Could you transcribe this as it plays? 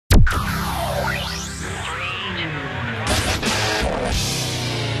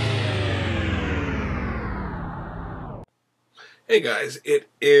Hey guys, it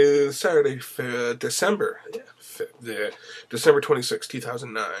is Saturday, December 26th,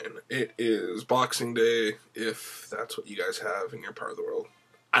 2009. It is Boxing Day, if that's what you guys have in your part of the world.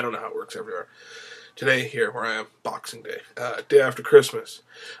 I don't know how it works everywhere. Today, here where I am, Boxing Day, day after Christmas.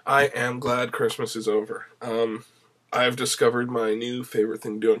 I am glad Christmas is over. I've discovered my new favorite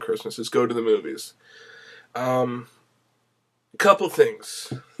thing to do on Christmas is go to the movies. Couple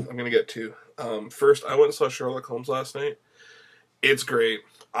things I'm going to get to. First, I went and saw Sherlock Holmes last night. It's great.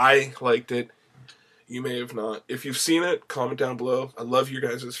 I liked it. You may have not. If you've seen it, comment down below. I love your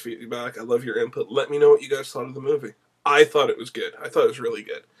guys' feedback. I love your input. Let me know what you guys thought of the movie. I thought it was good. I thought it was really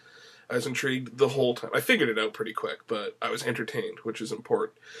good. I was intrigued the whole time. I figured it out pretty quick, but I was entertained, which is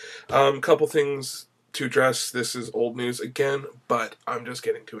important. Couple things to address. This is old news again, but I'm just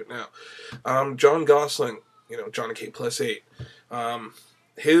getting to it now. John Gosselin, John and Kate plus 8.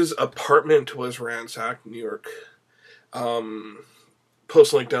 His apartment was ransacked in New York.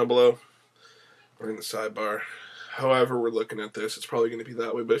 Post link down below or in the sidebar. However we're looking at this, it's probably going to be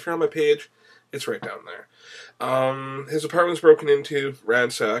that way, but if you're on my page, it's right down there. His apartment was broken into,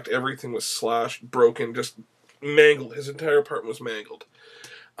 ransacked, everything was slashed, broken, just mangled. His entire apartment was mangled.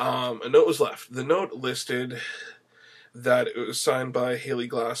 A note was left. The note listed that it was signed by Haley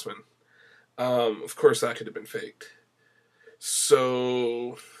Glassman. Of course that could have been faked.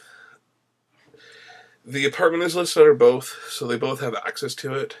 So the apartment is listed under both, so they both have access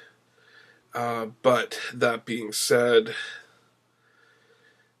to it. But that being said,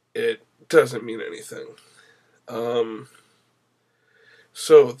 it doesn't mean anything.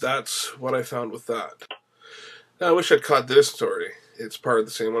 So that's what I found with that. Now, I wish I'd caught this story. It's part of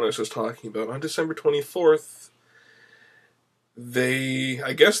the same one I was just talking about. On December 24th,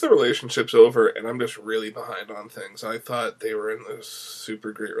 I guess the relationship's over, and I'm just really behind on things. I thought they were in this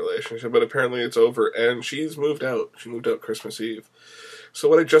super great relationship, but apparently it's over, and she's moved out. She moved out Christmas Eve. So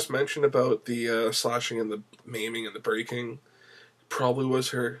what I just mentioned about the slashing and the maiming and the breaking probably was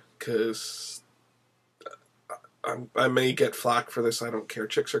her, because I may get flack for this, I don't care.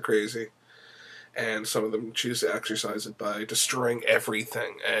 Chicks are crazy, and some of them choose to exercise it by destroying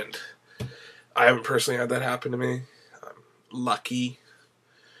everything, and I haven't personally had that happen to me. Lucky,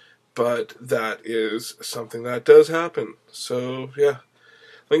 but that is something that does happen. So yeah,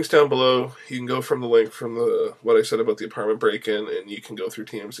 links down below. You can go from the link from what I said about the apartment break-in, and you can go through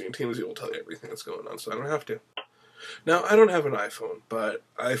TMZ, and TMZ will tell you everything that's going on, so I don't have to. Now, I don't have an iPhone, but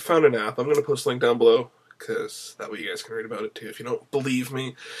I found an app. I'm going to post a link down below, because that way you guys can read about it too. If you don't believe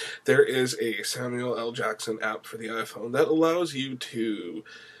me, there is a Samuel L. Jackson app for the iPhone that allows you to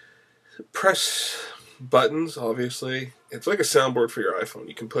press buttons, obviously. It's like a soundboard for your iPhone.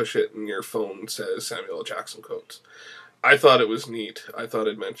 You can push it and your phone says Samuel L. Jackson quotes. I thought it was neat. I thought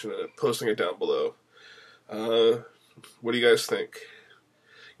I'd mention it. Posting it down below. What do you guys think?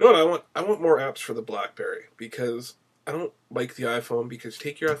 You know what I want more apps for the BlackBerry, because I don't like the iPhone, because you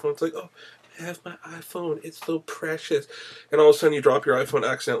take your iPhone, it's like, oh, I have my iPhone, it's so precious. And all of a sudden you drop your iPhone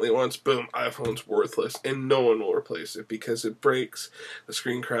accidentally once, boom, iPhone's worthless, and no one will replace it because it breaks, the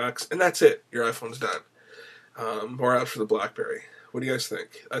screen cracks, and that's it. Your iPhone's done. More apps for the BlackBerry. What do you guys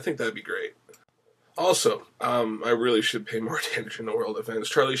think? I think that'd be great. Also, I really should pay more attention to world events.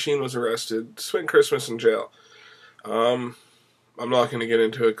 Charlie Sheen was arrested, spent Christmas in jail. I'm not going to get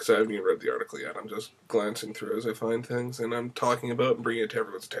into it because I haven't even read the article yet. I'm just glancing through as I find things, and I'm talking about and bringing it to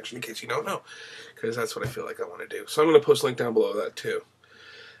everyone's attention in case you don't know, because that's what I feel like I want to do. So I'm going to post a link down below that too.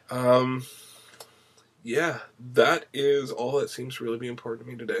 Yeah, that is all that seems to really be important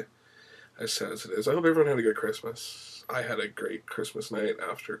to me today. As sad as it is, I hope everyone had a good Christmas. I had a great Christmas night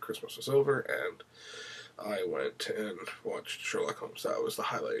after Christmas was over, and I went and watched Sherlock Holmes. That was the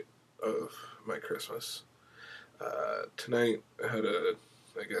highlight of my Christmas. Tonight I had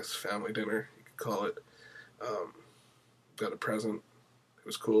I guess, family dinner, you could call it. Got a present. It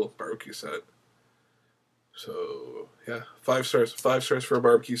was cool. Barbecue set. So, yeah, 5 stars. 5 stars for a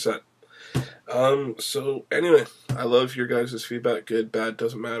barbecue set. So, anyway, I love your guys' feedback. Good, bad,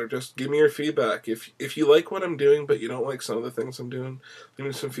 doesn't matter. Just give me your feedback. If you like what I'm doing, but you don't like some of the things I'm doing, give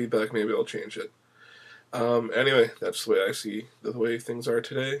me some feedback. Maybe I'll change it. Anyway, that's the way I see the way things are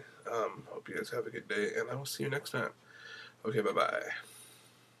today. Hope you guys have a good day, and I will see you next time. Okay, bye-bye.